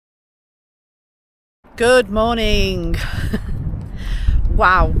Good morning.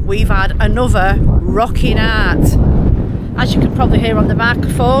 Wow, we've had another rocking night. As you can probably hear on the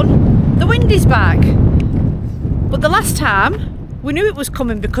microphone, the wind is back. But the last time, we knew it was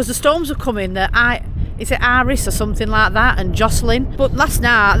coming because the storms were coming. Is it Iris or something like that, and Jocelyn? But last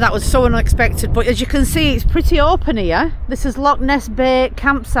night, that was so unexpected. But as you can see, it's pretty open here. This is Loch Ness Bay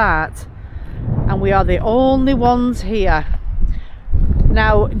campsite. And we are the only ones here.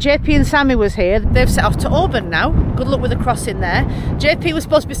 Now, JP and Sammy was here. They've set off to Auburn now. Good luck with the crossing there. JP was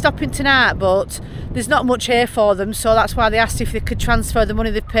supposed to be stopping tonight, but there's not much here for them, so that's why they asked if they could transfer the money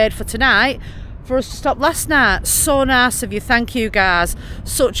they paid for tonight for us to stop last night. So nice of you. Thank you, guys.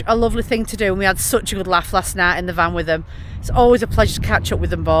 Such a lovely thing to do, and we had such a good laugh last night in the van with them. It's always a pleasure to catch up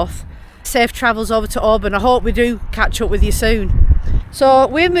with them both. Safe travels over to Auburn. I hope we do catch up with you soon. So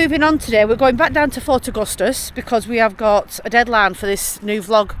we're moving on today. We're going back down to Fort Augustus because we have got a deadline for this new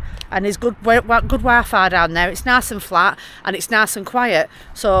vlog, and there's good Wi-Fi down there. It's nice and flat and it's nice and quiet,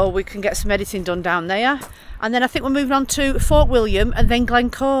 so we can get some editing done down there. And then I think we're moving on to Fort William and then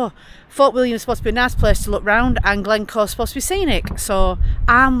Glencoe. Fort William is supposed to be a nice place to look round, and Glencoe is supposed to be scenic. So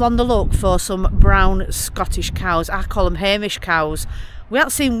I'm on the look for some brown Scottish cows. I call them Hamish cows. We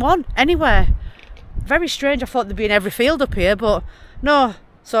haven't seen one anywhere. Very strange. I thought they'd be in every field up here, but no.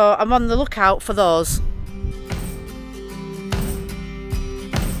 So I'm on the lookout for those.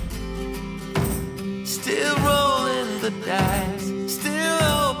 Still rolling the dice, still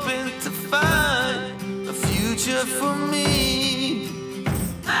hoping to find a future for me.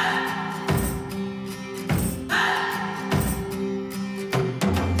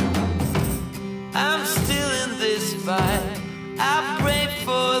 I'm still in this fight. I pray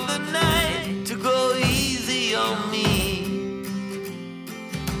for the night to go easy on me.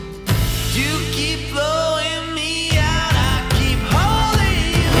 You keep blowing me out, I keep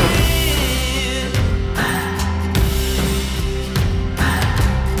holding you in.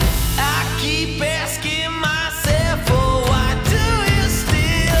 I keep asking myself, oh, why do you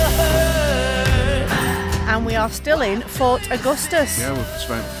still hurt? And we are still in Fort Augustus. Yeah, we've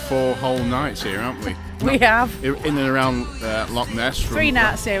spent 4 whole nights here, haven't we? We have. In and around Loch Ness. 3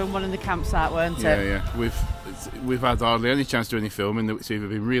 nights here and one in the campsite, weren't it? Yeah. We've had hardly any chance to do any filming. It's either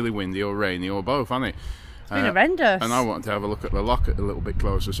been really windy or rainy or both, hasn't it? It's been horrendous. And I wanted to have a look at the loch a little bit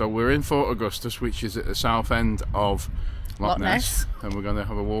closer. So we're in Fort Augustus, which is at the south end of Loch Ness, and we're going to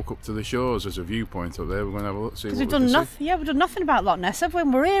have a walk up to the shores as a viewpoint up there. We're going to have a look, see what we've done nothing. Yeah, we've done nothing about Loch Ness, have we?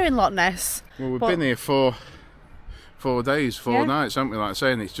 We're here in Loch Ness. Well, we've been here for 4 days, 4 nights, haven't we? Like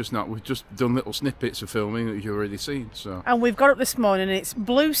saying, it's just not. We've just done little snippets of filming that you've already seen. So. And we've got up this morning, and it's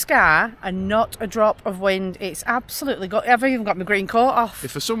blue sky and not a drop of wind. It's absolutely got. I've even got my green coat off.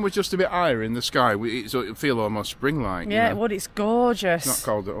 If the sun was just a bit higher in the sky, it'd feel almost spring-like. Yeah, it would. It's gorgeous. It's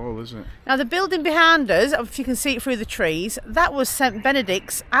not cold at all, is it? Now the building behind us, if you can see it through the trees, that was St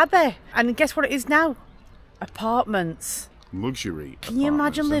Benedict's Abbey, and guess what it is now? Apartments. Luxury. Can you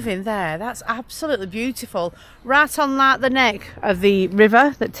imagine living there? That's absolutely beautiful. Right on like the neck of the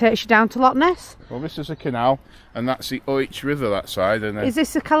river that takes you down to Loch Ness. Well, this is a canal, and that's the Oich River that side. And is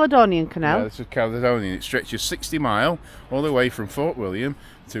this the Caledonian Canal? Yeah, this is Caledonian. It stretches 60 miles all the way from Fort William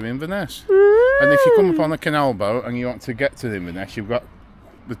to Inverness. And if you come upon a canal boat and you want to get to Inverness, you've got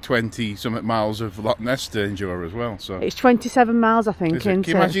the 20-something miles of Loch Ness to endure as well. So it's 27 miles, I think. Can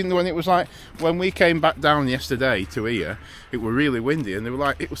you imagine when it was like when we came back down yesterday to here? It were really windy, and they were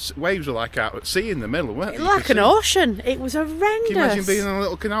like waves were like out at sea in the middle, weren't they? Like an ocean. It was horrendous. Can you imagine being on a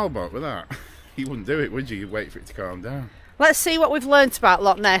little canal boat with that? You wouldn't do it, would you? You'd wait for it to calm down. Let's see what we've learnt about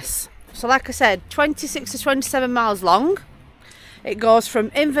Loch Ness. So, like I said, 26 to 27 miles long. It goes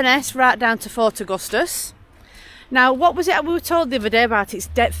from Inverness right down to Fort Augustus. Now, what was it we were told the other day about its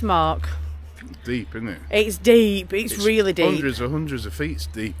depth mark? Deep, isn't it? It's deep. It's really deep. Hundreds of feet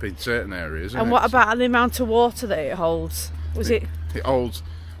deep in certain areas. And what about the amount of water that it holds? It holds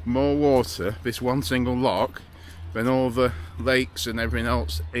more water, this one single loch, than all the lakes and everything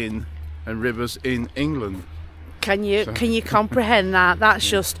else and rivers in England. Can you comprehend that? That's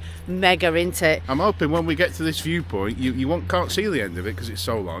just mega, isn't it? I'm hoping when we get to this viewpoint, you can't see the end of it because it's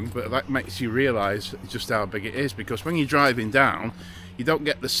so long, but that makes you realise just how big it is, because when you're driving down, you don't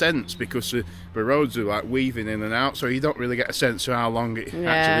get the sense because the roads are like weaving in and out, so you don't really get a sense of how long it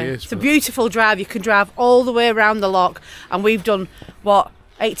actually is. It's a beautiful drive. You can drive all the way around the loch, and we've done, what,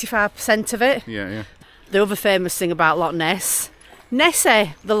 85% of it? Yeah. The other famous thing about Loch Ness,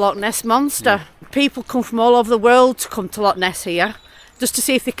 Nessie, the Loch Ness monster. Yeah. People come from all over the world to come to Loch Ness here, just to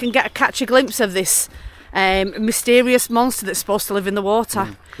see if they can catch a glimpse of this mysterious monster that's supposed to live in the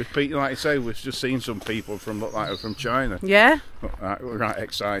water. With people, like I say, we've just seen some people look like they're from China. Yeah. We're right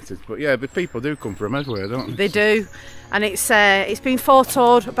excited. But yeah, but people do come from everywhere, don't they? They do. And it's been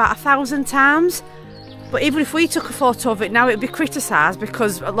photoed about 1,000 times. But even if we took a photo of it now, it'd be criticised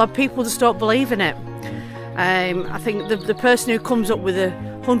because a lot of people just don't believe in it. I think the person who comes up with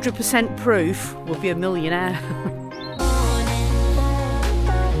 100% proof will be a millionaire.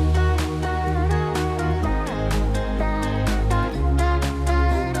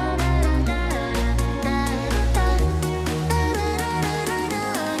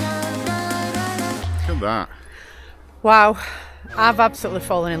 Look at that. Wow. I've absolutely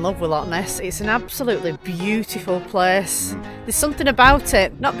fallen in love with Loch Ness. It's an absolutely beautiful place. There's something about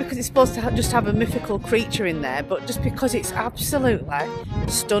it, not because it's supposed to just have a mythical creature in there, but just because it's absolutely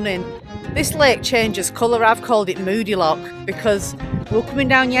stunning. This lake changes colour. I've called it Moody Loch because we were coming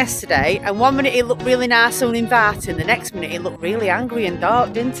down yesterday and one minute it looked really nice and inviting, the next minute it looked really angry and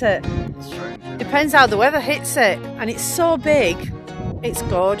dark, didn't it? Depends how the weather hits it, and it's so big. It's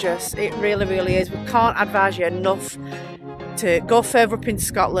gorgeous. It really, really is. We can't advise you enough to go further up into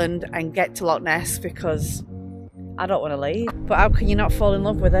Scotland and get to Loch Ness because I don't want to leave. But how can you not fall in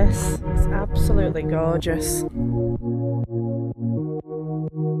love with this? It's absolutely gorgeous.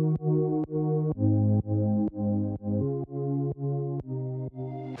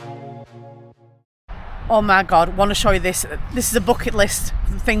 Oh my God, I want to show you this. This is a bucket list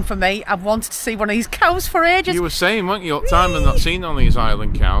thing for me. I've wanted to see one of these cows for ages. You were saying, weren't you, up time and not seen all these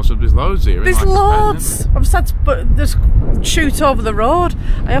island cows? So there's loads here. There's loads. I've just had to just shoot over the road.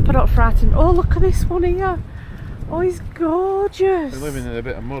 I hope I'm not frightened. Oh, look at this one here. Oh, he's gorgeous. They're living in a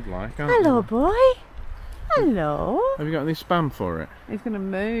bit of mud, like, aren't Hello, they? boy. Hello. Have you got any spam for it? He's going to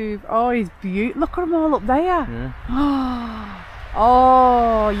move. Oh, he's beautiful. Look at them all up there. Yeah.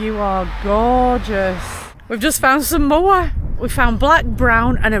 Oh, you are gorgeous. We've just found some more. We found black,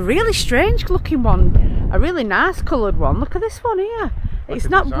 brown and a really strange looking one. A really nice coloured one. Look at this one here. It's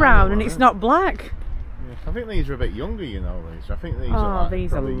not brown and it's not black. Yeah, I think these are a bit younger, you know, these. I think these are like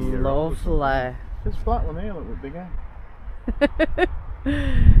these are lovely. This black one here, look bigger.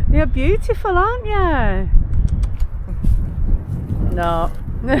 You're beautiful, aren't you? No.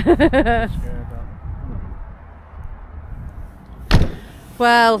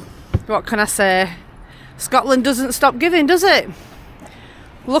 Well, what can I say? Scotland doesn't stop giving, does it?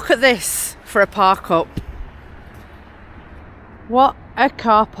 Look at this for a park up. What a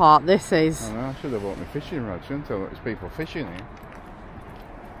car park this is. I know, I should have bought my fishing rod, shouldn't I? There's people fishing here.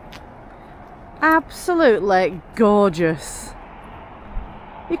 Absolutely gorgeous.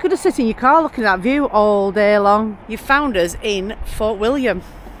 You could have sit in your car looking at that view all day long. You found us in Fort William.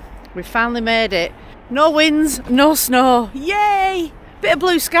 We finally made it. No winds, no snow. Yay! Bit of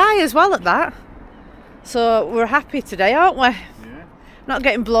blue sky as well at that. So we're happy today, aren't we? Yeah. Not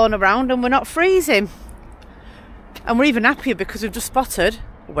getting blown around and we're not freezing. And we're even happier because we've just spotted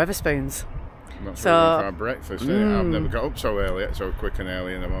Wetherspoons. That's so, what we for our breakfast. I've never got up so early, so quick and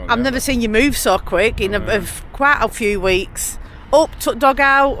early in the morning. I've never seen you move so quick in quite a few weeks. Up, took dog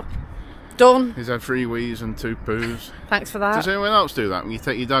out, done. He's had 3 wees and 2 poos. Thanks for that. Does anyone else do that? When you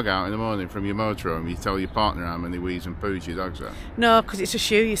take your dog out in the morning from your motorhome, you tell your partner how many wees and poos your dog's had? No, because it's a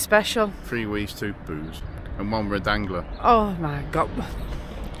shoe, you're special. 3 wees, 2 poos, and 1 redangler. Oh my God.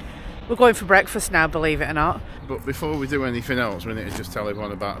 We're going for breakfast now, believe it or not. But before we do anything else, we need to just tell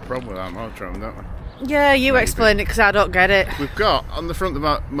everyone about the problem with our motorhome, don't we? Yeah, you explain it because I don't get it. We've got on the front of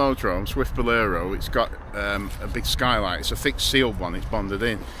our motorhome, Swift Bolero, it's got a big skylight. It's a fixed sealed one, it's bonded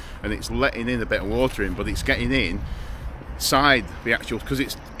in, and it's letting in a bit of water in, but it's getting inside the actual, because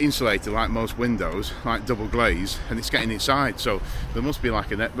it's insulated like most windows, like double glaze, and it's getting inside. So there must be like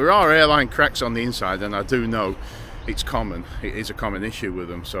there are airline cracks on the inside, and I do know it's common. It is a common issue with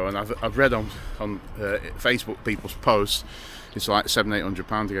them. So, and I've read on Facebook people's posts, it's like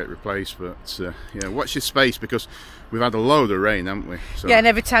 £700-800 to get replaced. But yeah, watch your space because we've had a load of rain, haven't we? So, yeah, and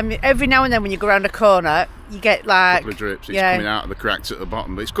every now and then when you go around a corner, you get like a couple of drips. It's coming out of the cracks at the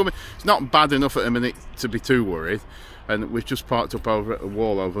bottom, but it's coming. It's not bad enough at the minute to be too worried. And we've just parked up over at the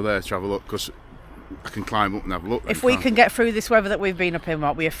wall over there to have a look because I can climb up and have a look. If we can get through this weather that we've been up in,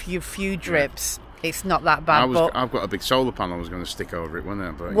 with a few drips. Yeah. It's not that bad. I've got a big solar panel I was going to stick over it, wasn't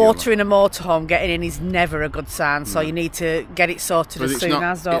it? But water in a motorhome getting in is never a good sign, so you need to get it sorted as soon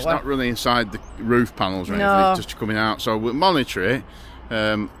as, don't we? It's not running inside the roof panels or anything, it's just coming out. So we'll monitor it.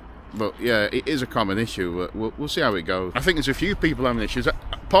 But yeah, it is a common issue. We'll see how it goes. I think there's a few people having issues.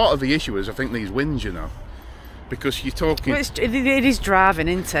 Part of the issue is, I think, these winds, you know. Because you're talking... Well, it is driving,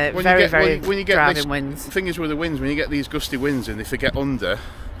 isn't it? Very driving winds. The thing is with the winds, when you get these gusty winds and if they get under...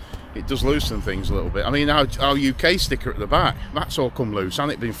 it does loosen things a little bit. I mean, our UK sticker at the back, that's all come loose,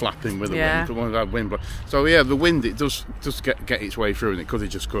 and it been flapping with the wind. The one that wind. So yeah, the wind, it does get its way through, and it could have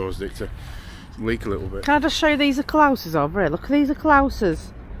just caused it to leak a little bit. Can I just show you these are Klaus's over here? Look at these are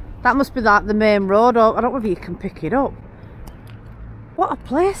Klaus's. That must be like the main road, or I don't know if you can pick it up. What a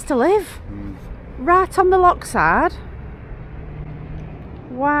place to live. Right on the lock side.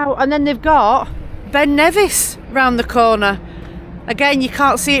 Wow, and then they've got Ben Nevis round the corner. Again, you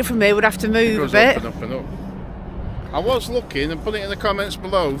can't see it from here, we'd have to move a bit. Up and up and up. I was looking, and put it in the comments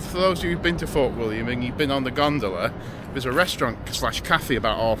below, for those of you who've been to Fort William and you've been on the gondola, there's a restaurant / cafe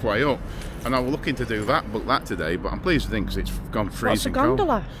about halfway up, and I was looking to do that, book that today, but I'm pleased with it because it's gone freezing cold. What's a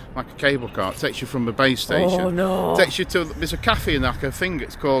gondola? Like a cable car. It takes you from the base station. Oh no. Takes you to, there's a cafe in like a thing,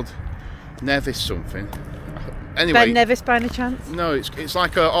 it's called Nevis something. Anyway. Ben Nevis by any chance? No, it's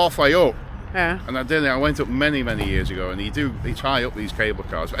like a halfway up. Yeah. And I went up many years ago, and it's high up, these cable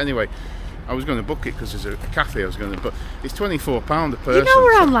cars. But anyway, I was going to book it because there's a cafe I was going to, but it's £24 a person. You know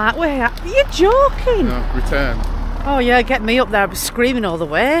where I'm that way? You're joking. No, return. Oh yeah, get me up there, I'd be screaming all the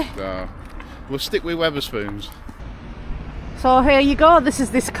way. So, we'll stick with Wetherspoons. So here you go, this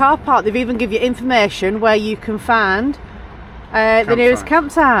is this car park. They've even give you information where you can find the nearest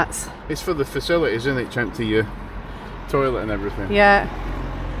campsites. It's for the facilities, isn't it? To empty your toilet and everything. Yeah.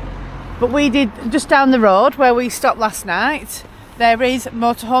 But we did, just down the road where we stopped last night, there is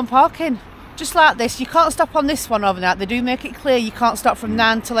motorhome parking. Just like this, you can't stop on this one overnight. They do make it clear you can't stop from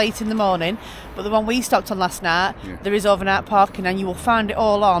 9 till 8 in the morning. But the one we stopped on last night, there is overnight parking, and you will find it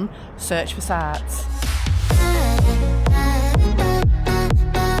all on Search for Sites.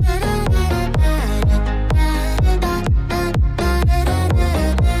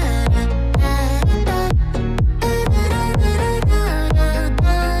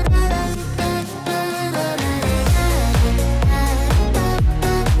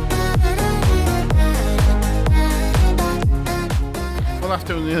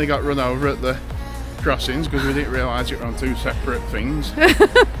 After we nearly got run over at the crossings because we didn't realise it were on two separate things. We're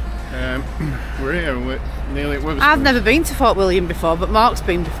here and we're nearly at Wetherspoons. I've never been to Fort William before, but Mark's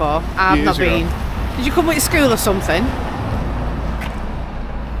been before. I've not been. Did you come with school or something?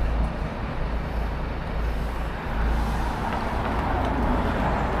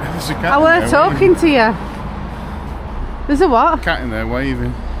 There's a cat I were talking to you. There's a what? A cat in there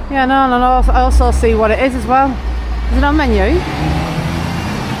waving. Yeah, no, I also see what it is as well. Is it on menu?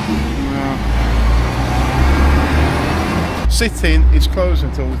 Sitting is closed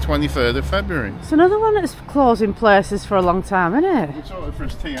until the 23rd of February. It's another one that's closing places for a long time, isn't it? It's ordered for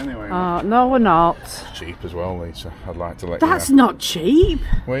us tea anyway. Oh, no, we're not. It's cheap as well, Lisa. I'd like to let you know. That's not cheap.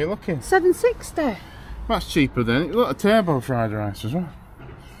 Where are you looking? $7.60. That's cheaper than look, a turbo fried rice as well.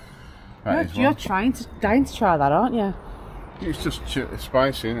 You're dying to try that, aren't you? It's just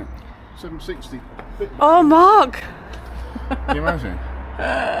spicy, isn't it? $7.60. Oh, Mark! Can you imagine?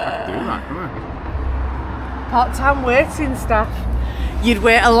 I could do that, couldn't I? Part-time waiting staff. You'd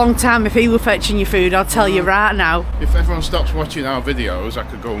wait a long time if he were fetching your food, I'll tell you right now. If everyone stops watching our videos, I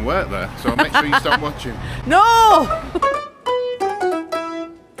could go and work there. So make sure you stop watching. No!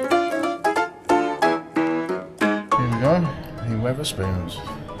 Here we go, in Wetherspoons.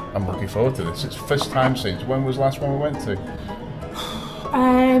 I'm looking forward to this. It's the first time since, when was the last one we went to?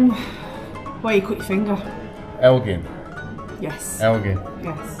 Where you cut your finger. Elgin. Yes. Elgin.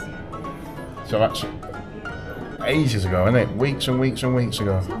 Yes. So that's ages ago, isn't it? Weeks and weeks and weeks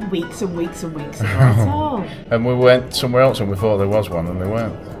ago. Weeks and weeks and weeks ago. That's all. And we went somewhere else and we thought there was one and there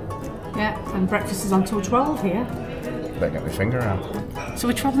weren't. Yeah, and breakfast is on till 12 here. Better get my finger out. So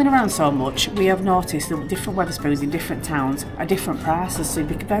we're travelling around so much, we have noticed that different Wetherspoons in different towns are different prices, so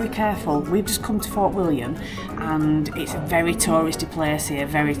be very careful. We've just come to Fort William and it's a very touristy place here,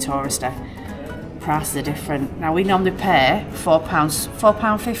 very touristy. Prices are different. Now we normally pay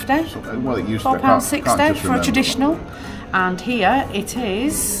 £4.50. Well, it used to be £4.60 for a traditional, and here it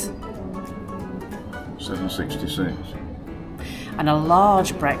is $7.66. And a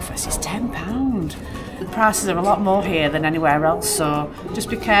large breakfast is £10. The prices are a lot more here than anywhere else, so just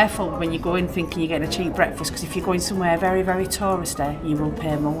be careful when you go in thinking you're getting a cheap breakfast, because if you're going somewhere very, very touristy, you will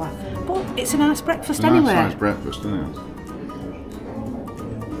pay more. But it's a nice breakfast anyway. Nice breakfast, isn't it?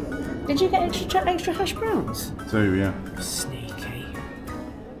 Did you get extra hash browns? Do, yeah. Sneaky.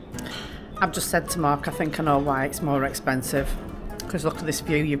 I've just said to Mark, I think I know why it's more expensive. Because look at this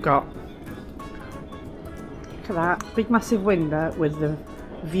view you've got. Look at that big massive window with the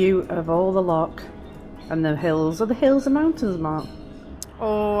view of all the loch and the hills. Are the hills or mountains, Mark?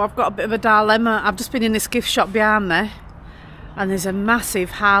 Oh, I've got a bit of a dilemma. I've just been in this gift shop behind there and there's a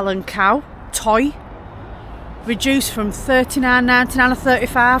massive Highland cow toy. reduced from $39.99 or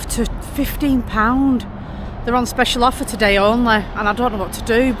 $35 to £15. They're on special offer today only, and I don't know what to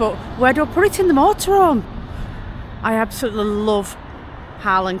do, but where do I put it in the motorhome? I absolutely love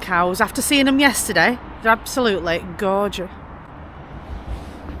Harlan cows. After seeing them yesterday, they're absolutely gorgeous.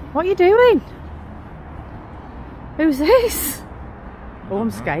 What are you doing? Who's this? Oh,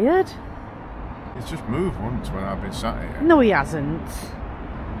 I'm scared. He's just moved once when I've been sat here. No, he hasn't.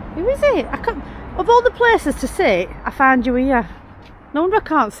 Who is it? I can't, of all the places to sit, I found you here. No wonder I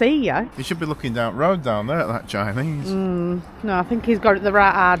can't see you. He should be looking down road down there at that Chinese. No, I think he's got the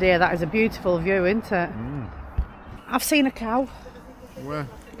right idea. That is a beautiful view, isn't it? I've seen a cow. Where?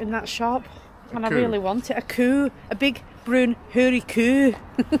 In that shop. And coup? I really want it. A coo. A big, brune, hairy coo.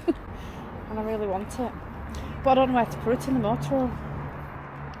 And I really want it. But I don't know where to put it in the motorhome.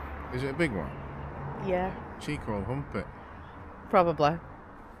 Is it a big one? Yeah. CHICCO will hump it. Probably.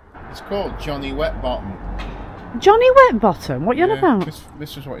 It's called Johnny Wetbottom. Johnny Wetbottom? What are you on about?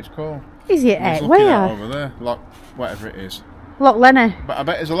 This is what it's called. Is it? He's looking Where? at over there. Lock, whatever it is. Loch Lenny. But I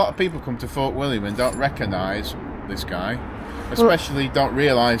bet there's a lot of people come to Fort William and don't recognise this guy. Especially don't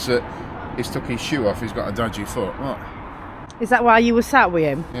realise that he's took his shoe off, he's got a dodgy foot. Look. Is that why you were sat with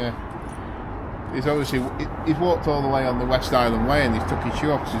him? Yeah. He's obviously, he's walked all the way on the West Island Way and he's took his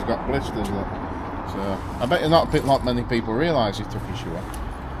shoe off because he's got blisters. Look. So, I bet not many people realise he took his shoe off.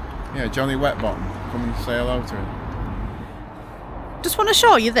 Yeah, Johnny Wetbottom. Come and say hello to him. Just want to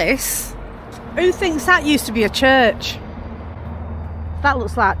show you this. Who thinks that used to be a church? That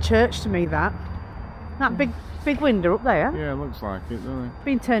looks like church to me, that. That big window up there. Yeah, it looks like it, doesn't it?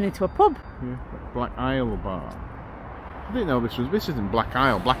 Been turned into a pub. Yeah, Black Isle bar. I didn't know this isn't Black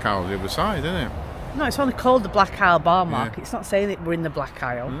Isle. Black Isle's the other side, isn't it? No, it's only called the Black Isle Bar, Mark. Yeah. It's not saying that we're in the Black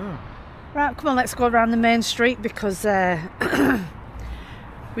Isle. Yeah. Right, come on, let's go around the main street because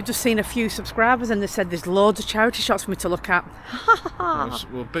we've just seen a few subscribers and they said there's loads of charity shops for me to look at.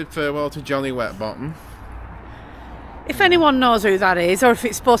 We'll bid farewell to Johnny Wetbottom. If anyone knows who that is, or if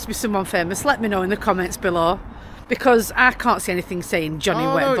it's supposed to be someone famous, let me know in the comments below. Because I can't see anything saying Johnny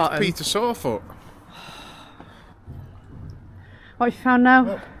Wetbottom. No, it's Peter Sawfoot. What have you found now?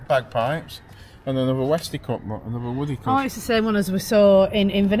 Look, bagpipes. And another Westy cup, another Woody cup. Oh, it's the same one as we saw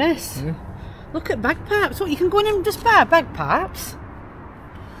in Inverness. Yeah. Look at bagpipes. What, you can go in and just buy bagpipes?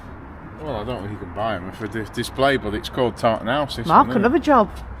 Well, I don't think you can buy them for display, but it's called Tartan House. Mark, another job.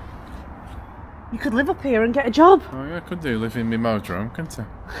 You could live up here and get a job. Oh yeah, I could do, live in my motorhome, couldn't I?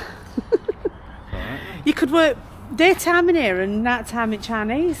 Right. You could work daytime in here and nighttime in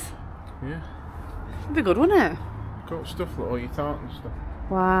Chinese. Yeah. It'd be good, wouldn't it? Got stuff like all your tartan stuff.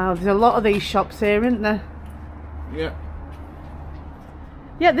 Wow, there's a lot of these shops here, isn't there? Yeah.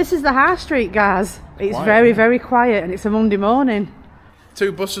 Yeah, this is the High Street, guys. It's quiet, very, very quiet and it's a Monday morning.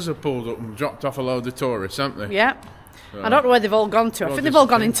 2 buses have pulled up and dropped off a load of tourists, haven't they? Yeah. I don't know where they've all gone to. I Well, think they've all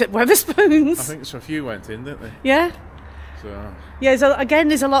gone into Wetherspoons. I think so, a few went in, didn't they? Yeah. So. Yeah, again,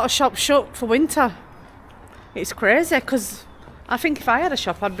 there's a lot of shops shut for winter. It's crazy because I think if I had a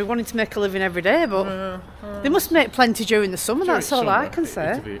shop, I'd be wanting to make a living every day, but they must make plenty during the summer, that's all I can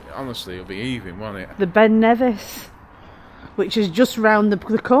say. Honestly, it'll be even, won't it? The Ben Nevis, which is just round the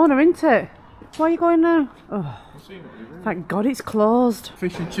corner, isn't it? Where are you going now? Oh, thank God it's closed.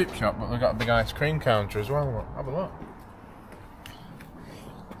 Fish and chip shop, but they've got a big ice cream counter as well. Look, have a look.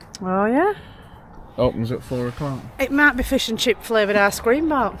 Oh yeah? Opens at 4 o'clock. It might be fish and chip flavoured ice cream,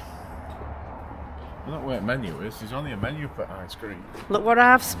 but I don't know where the menu is. There's only a menu for ice cream. look what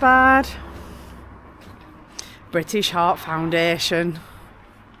I've spied. British Heart Foundation.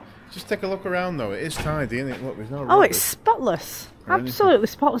 Just take a look around though. It is tidy, isn't it? Look, there's no Oh, rubbish. it's spotless. Or anything. Absolutely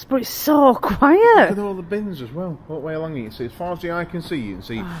spotless, but it's so Look quiet. at all the bins as well. What way along you can see. As far as the eye can see, you can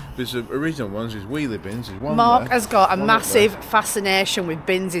see there's the original ones, there's wheelie bins, there's one Mark there, has got a one up massive there. fascination with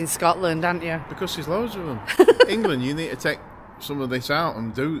bins in Scotland, haven't you? Because there's loads of them. England, you need to take some of this out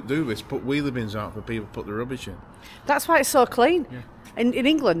and do this. Put wheelie bins out for people to put the rubbish in. That's why it's so clean. Yeah. In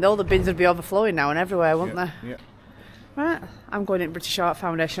England, all the bins would be overflowing now and everywhere, wouldn't Yeah, they? yeah. Right, I'm going in British Heart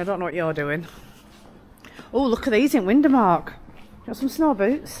Foundation. I don't know what you're doing. Oh, look at these in winter, Mark. Got some snow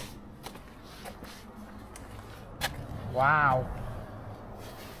boots. Wow.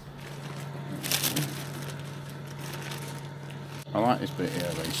 I like this bit here,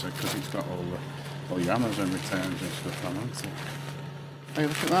 Lisa, because it's got all your Amazon returns and stuff on, hasn't it? Hey,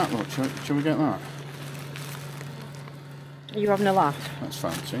 look at that, look. Shall we get that? Are you having a laugh? That's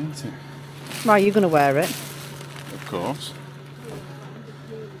fancy, isn't it? Why, are you going to wear it? Of course.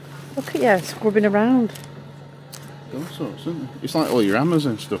 Look at you, scrubbing around. All sorts, isn't it? It's like all your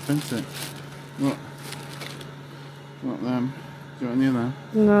Amazon stuff, isn't it? Look. Look them. Do you want any of them?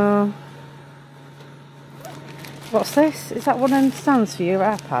 No. What's this? Is that one of them stands for your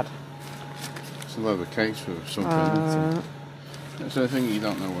iPad? It's a load of case for something. That's the thing, you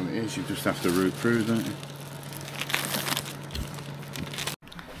don't know what it is, you just have to root through, don't you?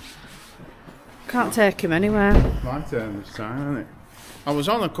 Can't take him anywhere. My turn this time, isn't it? I was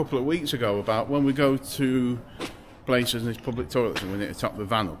on a couple of weeks ago about when we go to places and there's public toilets and we need to top the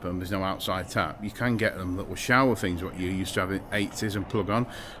van up and there's no outside tap, you can get them little shower things what you used to have in 80s and plug on,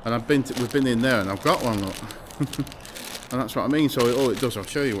 and we've been in there and I've got one, look. And that's what I mean. So all it does, I'll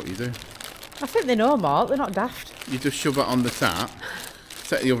show you what you do. I think they know, Mark, they're not daft. You just shove it on the tap,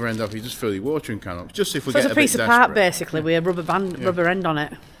 take the other end off, you just fill your watering can up, just if we So get it's a piece of part basically with a rubber end on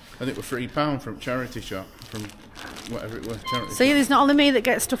it. And it was £3 from charity shop, from whatever it was, charity See, shop. there's not only me that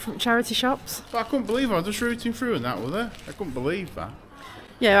gets stuff from charity shops. But I couldn't believe it. I was just rooting through and that was there. I couldn't believe that.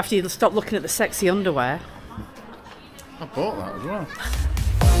 Yeah, after you stop looking at the sexy underwear. I bought that as well.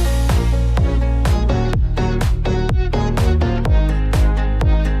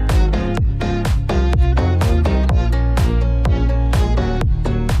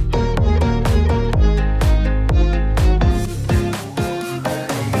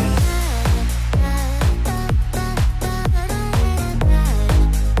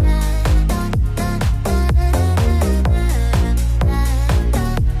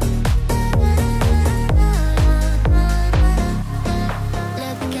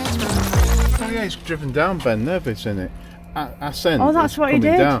 It's driven down Ben Nevis in it. I sent. Oh, that's what he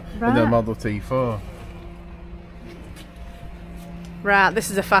did. Down right. In the Model T4. Right, this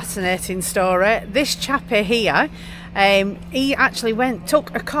is a fascinating story. This chappie here, he actually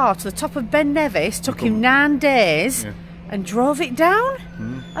took a car to the top of Ben Nevis, took him 9 days, and drove it down.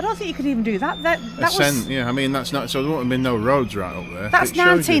 I don't think you could even do that. That was, yeah. I mean, that's not. So there wouldn't have been no roads right up there. That's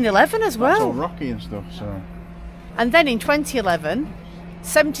 1911 as well. That's all rocky and stuff. So. And then in 2011,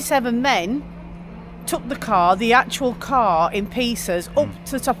 77 men took the car, the actual car, in pieces up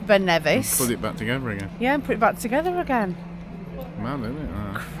to the top of Ben Nevis. And put it back together again. Yeah, and put it back together again. Mad, isn't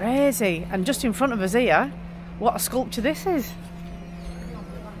it? Crazy. And just in front of us here, what a sculpture this is.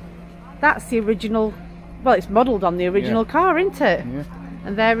 That's the original, well, it's modelled on the original car, isn't it? Yeah.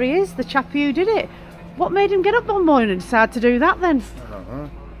 And there he is, the chappie who did it. What made him get up one morning and decide to do that then? I don't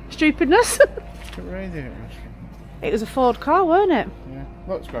know. Stupidness. Crazy. It was a Ford car, weren't it? Yeah.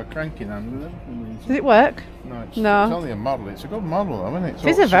 Look, it's got a cranking handle, isn't it? Does it work? No, it's only a model. It's a good model, though, isn't it?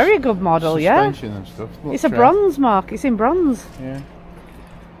 It's a very good model, yeah. Suspension and stuff. Look, It's a bronze, Mark. It's in bronze. Yeah.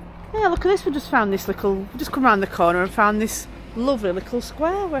 Yeah, look at this. We just found this little... We just come around the corner and found this lovely little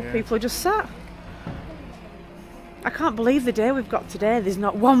square where people are just sat. I can't believe the day we've got today. There's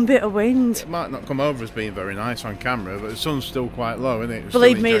not one bit of wind. It might not come over as being very nice on camera, but the sun's still quite low, isn't it?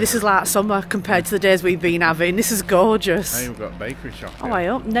 Believe me, this is like summer compared to the days we've been having. This is gorgeous. Hey, we've got a bakery shop here. Oh, I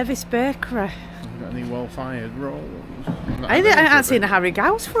hope. Nevis Bakery. Have you got any well-fired rolls? I haven't seen a Harry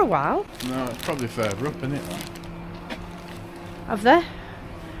Gow's for a while. No, it's probably further up, isn't it? Have they?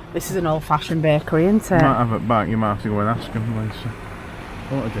 This is an old-fashioned bakery, isn't it? You might have it back. You might have to go and ask them, Lisa.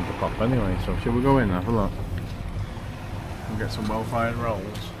 I want to drink a pop anyway, so shall we go in and have a look? We'll get some well-fired rolls.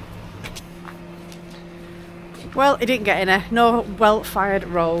 Well, he didn't get any. No well-fired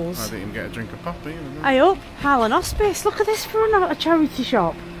rolls. I didn't even get a drink of pop either. I hope. Harlan Hospice. Look at this for a charity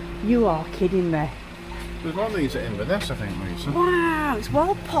shop. You are kidding me. There's one of these at Inverness, I think, Lisa. Wow, it's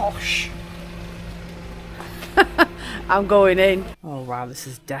well posh. I'm going in. Oh wow, this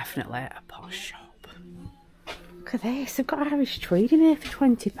is definitely a posh shop. Look at this. They've got Irish treat in here for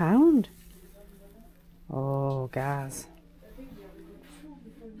 £20. Oh, guys.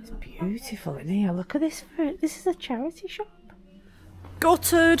 It's beautiful in here. Look at this. This is a charity shop.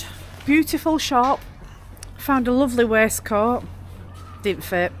 Gutted. Beautiful shop. Found a lovely waistcoat. Didn't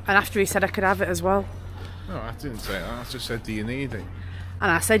fit. And after he said I could have it as well. No, I didn't say that. I just said, do you need it? And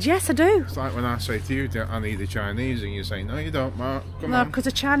I said, yes, I do. It's like when I say to you, I need a Chinese, and you say, no, you don't, Mark. Come No, on. because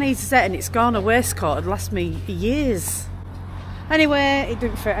a Chinese set and it's gone, a waistcoat would last me years. Anyway, it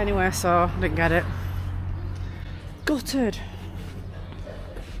didn't fit anyway, so I didn't get it. Gutted.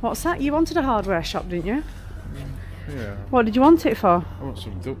 What's that? You wanted a hardware shop, didn't you? Yeah. What did you want it for? I want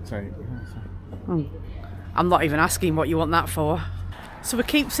some duct tape. Oh. I'm not even asking what you want that for. So we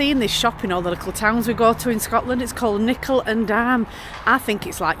keep seeing this shop in all the little towns we go to in Scotland. It's called Nickel and Dime. I think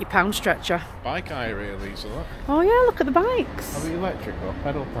it's like your pound stretcher. Bike area, Lisa, look. Oh yeah, look at the bikes. Are they electric or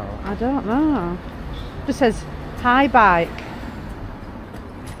pedal power? I don't know. It just says hi bike.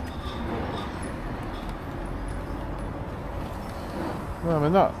 No,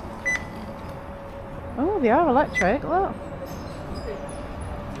 they're not. Oh, they are electric, look.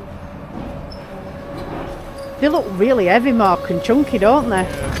 They look really heavy, Mark, and chunky, don't they?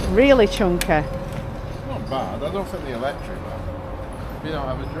 Yeah. Really chunky. Not bad. I don't think the electric though. You don't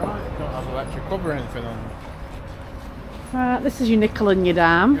have a drive, you don't have electric cover or anything on them. Right, this is your nickel and your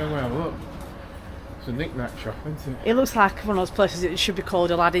dime. Yeah, well, look. It's a knick-knack shop, isn't it? It looks like one of those places it should be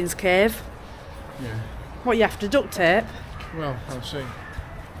called Aladdin's Cave. Yeah. What, you have to duct tape? Well, I'll see. Do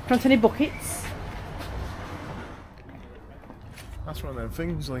you want any buckets? That's one of them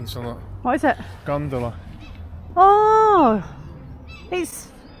things, Lisa, look. What is it? Gondola. Oh! They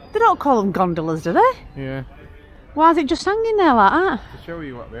don't call them gondolas, do they? Yeah. Why is it just hanging there like that? To show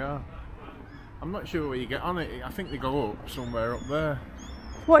you what they are. I'm not sure where you get on it. I think they go up somewhere up there.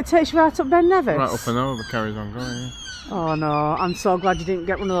 What, it takes you right up Ben Nevis? Right up and over, carries on going. Yeah. Oh no, I'm so glad you didn't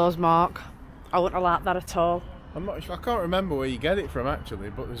get one of those, Mark. I wouldn't have liked that at all. I'm not sure, I can't remember where you get it from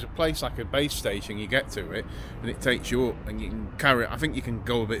actually, but there's a place like a base station, you get to it and it takes you up and you can carry it. I think you can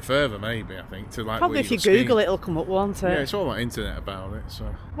go a bit further maybe, I think, to like probably where if you skiing. Google it, it'll come up, won't it? Yeah, it's all on the internet about it, so.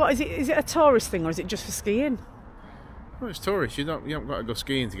 What, is it a tourist thing or is it just for skiing? Well, it's tourist, you haven't got to go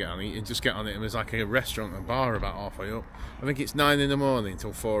skiing to get on it, you just get on it and there's like a restaurant and bar about halfway up. I think it's 9 in the morning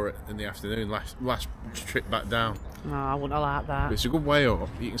till 4 in the afternoon, last trip back down. No, I wouldn't have liked that. But it's a good way up.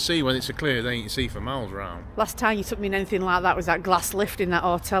 You can see when it's a clear day, you can see for miles round. Last time you took me in anything like that was that glass lift in that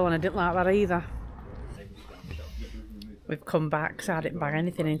hotel and I didn't like that either. We've come back because I didn't buy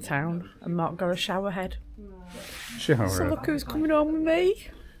anything in town and Mark got a shower head. Shower So head. look who's coming home with me.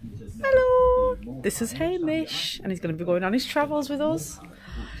 Hello! This is Hamish and he's going to be going on his travels with us.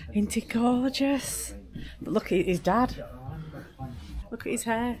 Isn't he gorgeous? But look at his dad. Look at his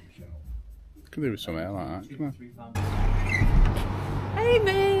hair. Could do with some hair like that, come on.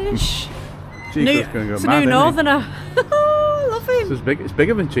 Hamish! Chico's going to It's go a mad, new isn't northerner. I love him. It's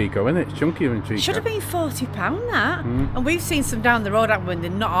bigger than Chico, isn't it? It's chunkier than Chico. Should have been £40 that. And we've seen some down the road, haven't we? And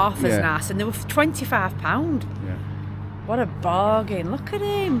they're not half as nice and they were £25. Yeah. What a bargain. Look at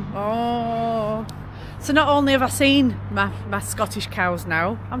him. Oh. So not only have I seen my Scottish cows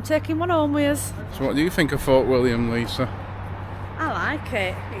now, I'm taking one home with us. So what do you think of Fort William, Lisa? I like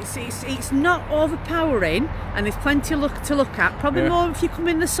it. It's not overpowering and there's plenty to look at. Probably more if you come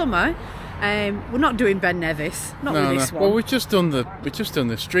in the summer. We're not doing Ben Nevis, not with this one. Well, we've just done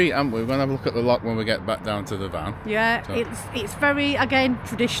the street, haven't we? We're going to have a look at the lock when we get back down to the van. Yeah, so. it's very, again,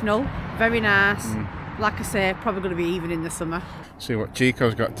 traditional, very nice. Like I say, probably going to be even in the summer. See what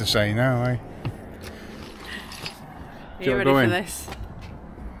Chico's got to say now, eh? Are you ready for this?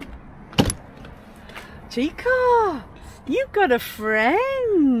 Chico, you've got a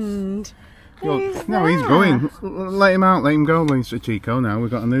friend. Look, no, he's going. Let him out, let him go, Lisa. Chico, now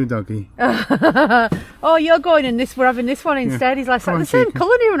we've got a new doggy. Oh, you're going and we're having this one instead. He's like, the same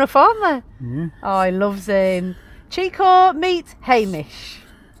colour near enough, aren't they? Yeah. Oh, he loves him. Chico, meet Hamish.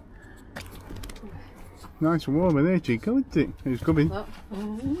 Nice and warm in here, Chico, isn't it? He's coming.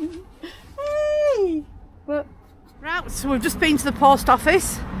 Hey! What? Right, so we've just been to the post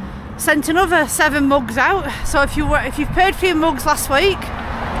office, sent another 7 mugs out. So if you've paid for your mugs last week,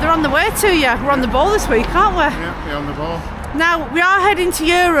 they're on the way to you. We're on the ball this week, aren't we? Yeah, we're on the ball. Now, we are heading to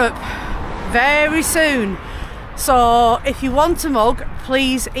Europe very soon. So if you want a mug,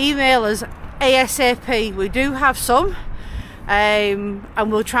 please email us ASAP. We do have some. And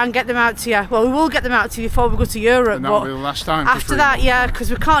we'll try and get them out to you. Well, we will get them out to you before we go to Europe. And that'll be the last time. After that, yeah, because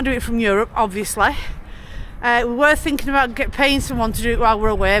we can't do it from Europe, obviously. We were thinking about paying someone to do it while we're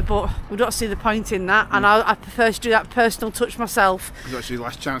away, but we don't see the point in that. And I prefer to do that personal touch myself. It's actually the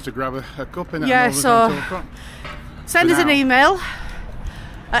last chance to grab a cup in it. Yeah, so send us an email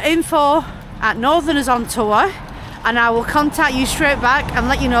at info@northerners-on-tour, and I will contact you straight back and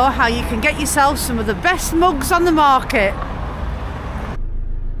let you know how you can get yourself some of the best mugs on the market.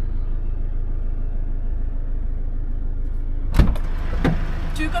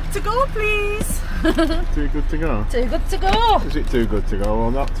 Too good to go, please. Too good to go? Too good to go. Is it too good to go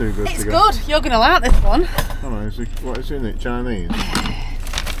or not too good It's to go? good. You're going to like this one. Oh no, what is in it? Chinese?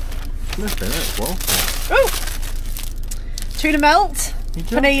 Nothing, that's waffle. Ooh. Tuna melt.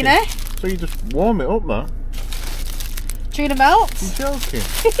 Panini. So you just warm it up, that? Tuna melt. You're joking.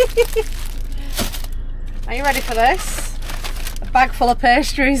 Are you ready for this? A bag full of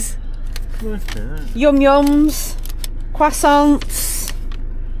pastries. Nothing, Yum yums. Croissants.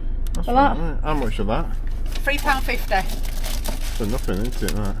 That's Well, right. How much of that? £3.50. For nothing, isn't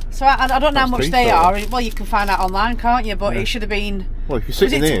it? That? So I don't know how That's much cheap, they though. are. Well, you can find out online, can't you? But Yeah. it should have been. Well, if you're Was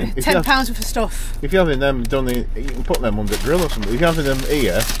sitting it here, £10 worth of stuff? if you're having them done, you can put them on the grill or something. If you're having them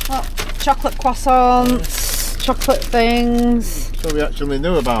here, Well, chocolate croissants, chocolate things. so we actually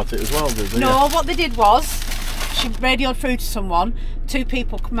knew about it as well, did we? No, what they did was she radioed through to someone. 2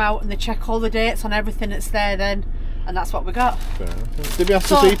 people come out and they check all the dates on everything that's there then, and that's what we got. Did we have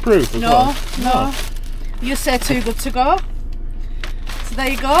to see proof as well? No. You say too good to go. So there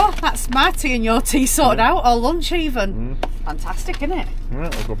you go. That's my tea and your tea sorted out, or lunch even. Fantastic, isn't it?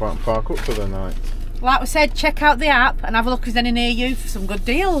 Right, we'll go back and park up for the night. Like we said, check out the app and have a look if there's any near you for some good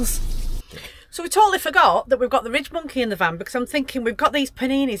deals. So we totally forgot that we've got the Ridge Monkey in the van, because I'm thinking we've got these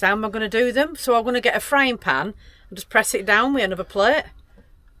paninis, how am I going to do them? So I'm going to get a frying pan and just press it down with another plate.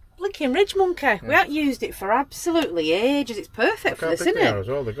 Blinking Ridge Monkey. Yeah. We haven't used it for absolutely ages. It's perfect for this, isn't it? As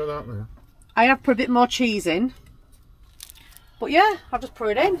well. They're good, aren't they? I have put a bit more cheese in. But yeah, I'll just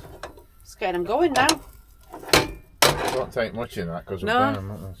put it in. Just getting them going now. Don't take much in that because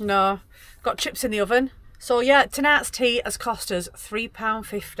No. Got chips in the oven. So yeah, tonight's tea has cost us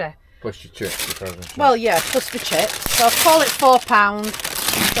 £3.50. Plus your chips. Well, yeah, plus the chips. So I'll call it £4.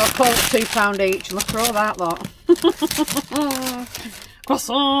 So I'll call it £2 each. And look for all that lot.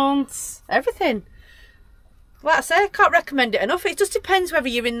 Croissants. Everything. Like I say, I can't recommend it enough. It just depends whether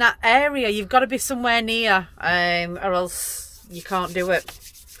you're in that area. You've got to be somewhere near, or else you can't do it.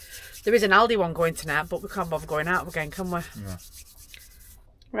 There is an Aldi one going tonight, but we can't bother going out again, can we? No.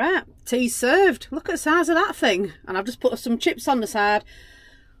 Right, tea served. Look at the size of that thing. And I've just put some chips on the side.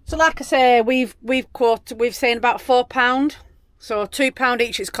 So like I say, we've saying about £4. So £2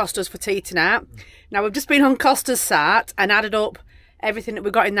 each it's cost us for tea tonight. Now we've just been on Costa's site and added up everything that we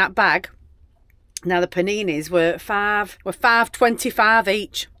got in that bag. Now the paninis were £5.25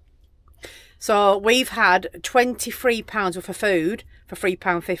 each. So we've had £23 worth of food for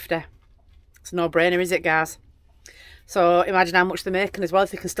 £3.50. It's a no-brainer, is it, guys? So imagine how much they're making as well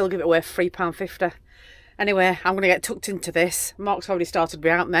if they can still give it away for £3.50. Anyway, I'm going to get tucked into this. Mark's already started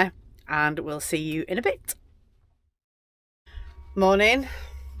me out there, and we'll see you in a bit. Morning.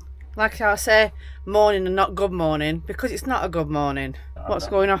 Like I say, morning and not good morning, because it's not a good morning. What's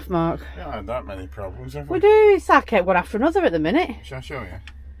going off, Mark? We haven't had that many problems, have we? We do. It's like one after another at the minute. Shall I show you?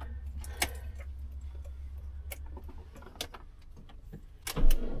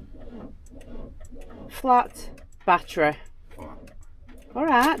 Flat battery.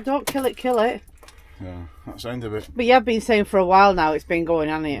 Alright, don't kill it, kill it. Yeah, that's the end of it. But you have been saying for a while now it's been going,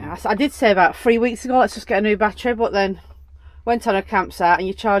 hasn't it? I did say about 3 weeks ago, let's just get a new battery, but then went on a campsite and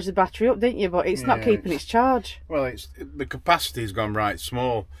you charged the battery up, didn't you? But it's not keeping its charge. Well, the capacity's gone right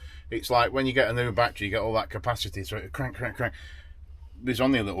small. It's like when you get a new battery, you get all that capacity, so it crank. There's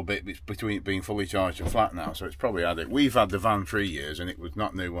only a little bit between it being fully charged and flat now, so it's probably had it. We've had the van 3 years and it was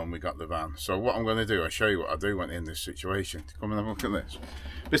not new when we got the van. So what I'm going to do, I'll show you what I do when in this situation. Come and have a look at this.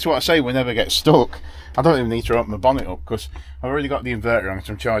 This is what I say, we never get stuck. I don't even need to open the bonnet up because I've already got the inverter on because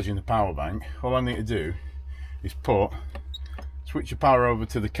I'm charging the power bank. All I need to do is switch the power over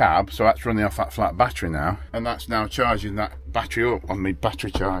to the cab, so that's running off that flat battery now, and that's now charging that battery up on my battery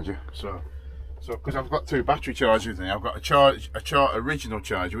charger. So because I've got two battery chargers now, I've got a original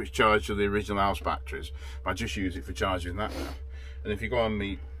charger which charges the original house batteries. I just use it for charging that now. And if you go on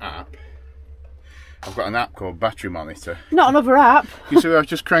my app, I've got an app called Battery Monitor. Not another app. You see, I've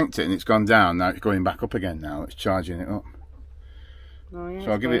just cranked it and it's gone down. Now it's going back up again. Now it's charging it up. Oh, yeah,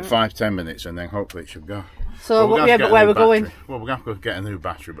 so I'll give it 5-10 minutes and then hopefully it should go. So but where we're going? Well, we're going to get a new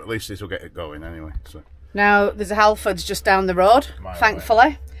battery, but at least this will get it going anyway. So now there's a Halfords just down the road,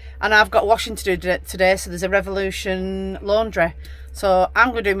 thankfully. And I've got washing to do today, so there's a Revolution laundry. So I'm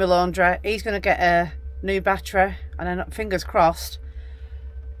going to do my laundry, he's going to get a new battery, and then fingers crossed,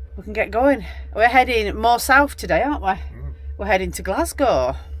 we can get going. We're heading more south today, aren't we? We're heading to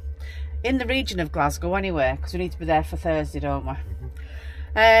Glasgow. In the region of Glasgow anyway, because we need to be there for Thursday, don't we?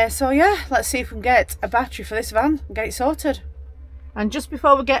 So yeah, let's see if we can get a battery for this van and get it sorted. And just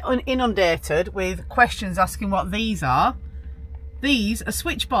before we get inundated with questions asking what these are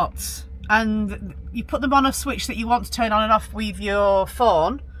switch bots, and you put them on a switch that you want to turn on and off with your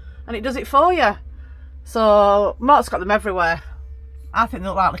phone and it does it for you. So Mark's got them everywhere. I think they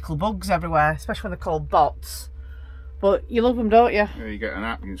look like little bugs everywhere, especially when they're called bots. But you love them, don't you? Yeah, you get an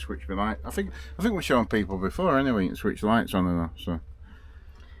app, you can switch the light. I think we've shown people before anyway, you can switch lights on and off. So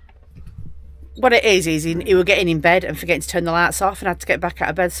what it is he was getting in bed and forgetting to turn the lights off and had to get back out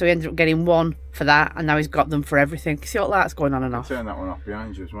of bed, so he ended up getting one for that, and now he's got them for everything. See what lights going on and off? Turn that one off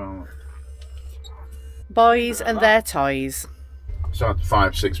behind you as well. Boys and their toys. It's had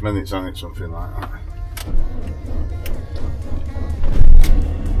 5-6 minutes on it, something like that.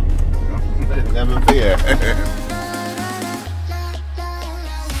 Never fear.